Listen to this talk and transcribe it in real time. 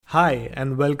Hi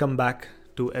and welcome back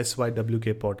to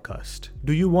SYWK podcast.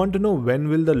 Do you want to know when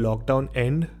will the lockdown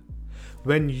end?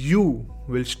 When you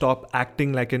will stop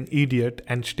acting like an idiot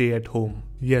and stay at home.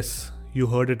 Yes, you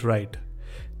heard it right.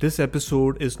 This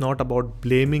episode is not about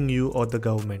blaming you or the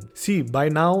government. See, by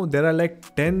now there are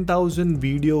like 10,000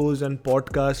 videos and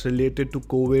podcasts related to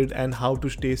COVID and how to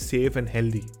stay safe and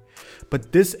healthy.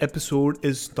 But this episode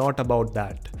is not about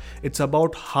that. It's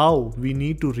about how we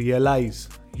need to realize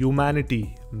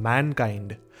humanity,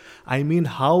 mankind. I mean,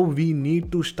 how we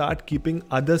need to start keeping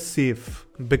others safe.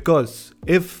 Because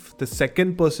if the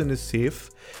second person is safe,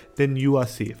 then you are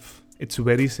safe. It's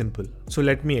very simple. So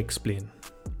let me explain.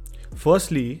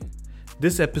 Firstly,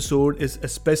 this episode is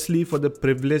especially for the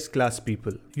privileged class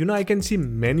people. I can see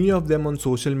many of them on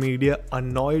social media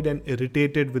annoyed and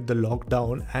irritated with the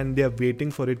lockdown and they are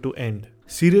waiting for it to end.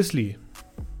 Seriously,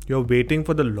 you're waiting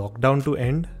for the lockdown to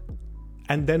end?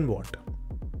 And then what?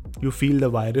 You feel the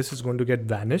virus is going to get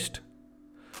vanished?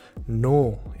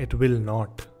 No, it will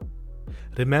not.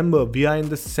 Remember, we are in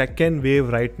the second wave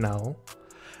right now.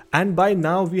 And by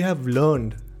now we have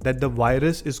learned that the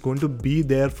virus is going to be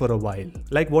there for a while.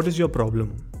 Like, what is your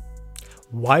problem?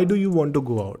 Why do you want to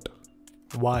go out?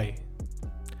 Why?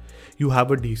 You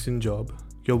have a decent job.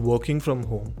 You're working from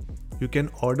home. You can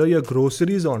order your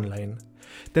groceries online.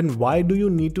 Then why do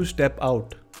you need to step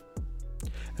out?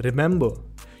 Remember,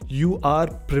 you are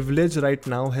privileged right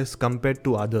now as compared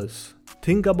to others.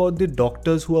 Think about the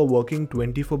doctors who are working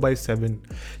 24/7.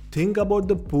 Think about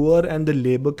the poor and the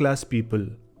labor class people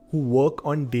who work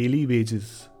on daily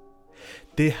wages.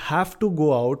 They have to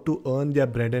go out to earn their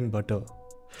bread and butter.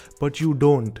 But you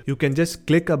don't. You can just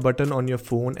click a button on your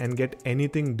phone and get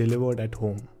anything delivered at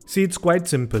home. See, it's quite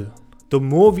simple. The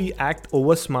more we act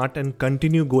over smart and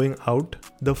continue going out,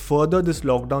 the further this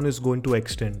lockdown is going to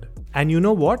extend. And you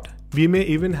know what? We may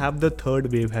even have the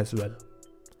third wave as well.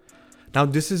 Now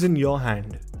this is in your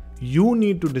hand. You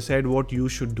need to decide what you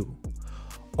should do.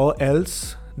 Or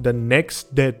else the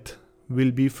next death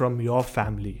will be from your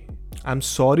family. I'm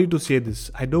sorry to say this.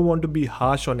 I don't want to be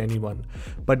harsh on anyone.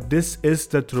 But this is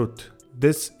the truth.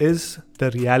 This is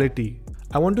the reality.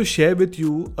 I want to share with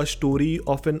you a story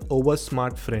of an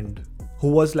oversmart friend who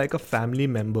was like a family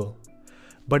member.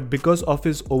 But because of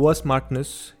his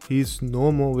oversmartness, he's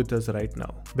no more with us right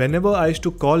now. Whenever I used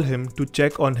to call him to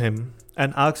check on him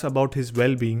and ask about his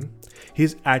well-being,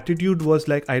 his attitude was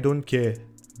like, I don't care.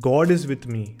 God is with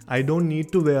me. I don't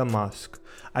need to wear a mask.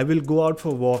 I will go out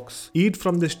for walks, eat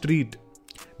from the street.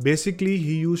 Basically,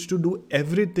 he used to do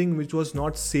everything which was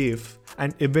not safe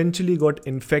and eventually got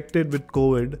infected with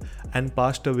COVID and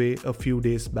passed away a few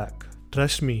days back.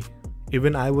 Trust me,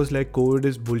 even I was like, COVID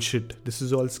is bullshit. This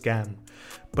is all scam.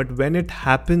 But when it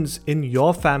happens in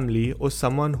your family or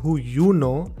someone who you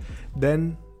know,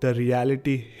 then the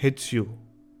reality hits you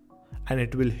and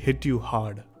it will hit you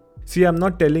hard. See, I'm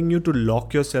not telling you to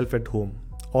lock yourself at home.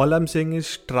 All I'm saying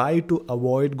is try to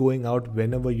avoid going out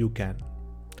whenever you can.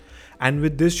 And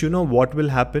with this, you know what will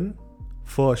happen?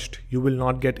 First, you will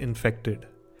not get infected.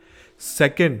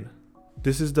 Second,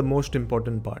 this is the most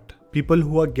important part. People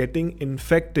who are getting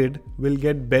infected will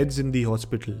get beds in the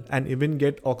hospital and even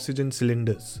get oxygen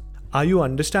cylinders. Are you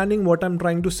understanding what I'm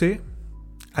trying to say?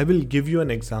 I will give you an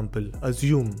example.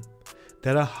 Assume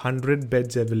there are 100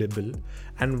 beds available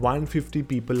and 150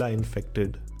 people are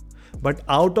infected. But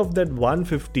out of that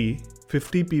 150,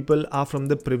 50 people are from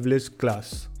the privileged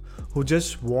class who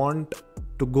just want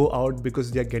to go out because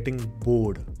they are getting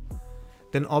bored.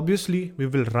 Then obviously we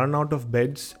will run out of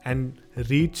beds and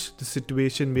reach the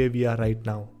situation where we are right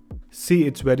now. See,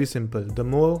 it's very simple. The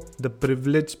more the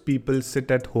privileged people sit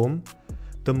at home,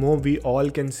 the more we all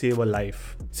can save a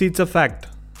life. See, it's a fact.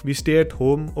 We stay at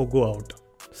home or go out.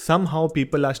 Somehow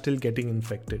people are still getting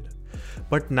infected.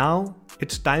 But now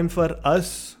it's time for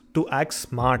us to act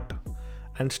smart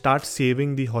and start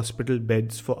saving the hospital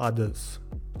beds for others.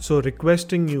 So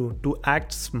requesting you to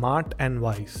act smart and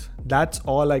wise. That's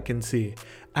all I can say.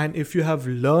 And if you have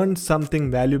learned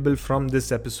something valuable from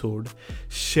this episode,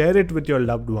 share it with your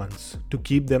loved ones to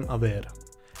keep them aware.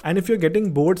 And if you're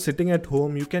getting bored sitting at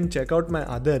home, you can check out my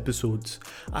other episodes.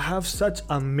 I have such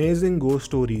amazing ghost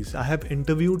stories. I have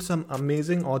interviewed some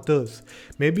amazing authors.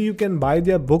 Maybe you can buy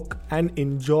their book and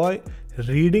enjoy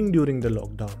reading during the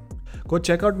lockdown. Go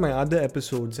check out my other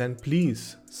episodes and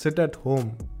please sit at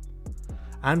home.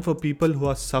 And for people who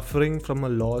are suffering from a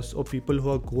loss or people who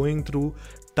are going through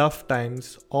tough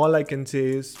times, all I can say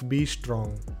is be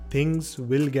strong. Things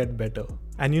will get better.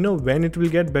 And you know when it will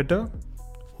get better?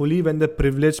 Only when the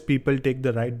privileged people take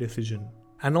the right decision.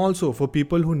 And also for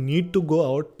people who need to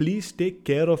go out, please take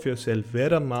care of yourself,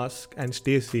 wear a mask and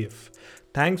stay safe.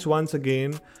 Thanks once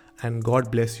again and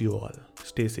God bless you all.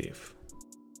 Stay safe.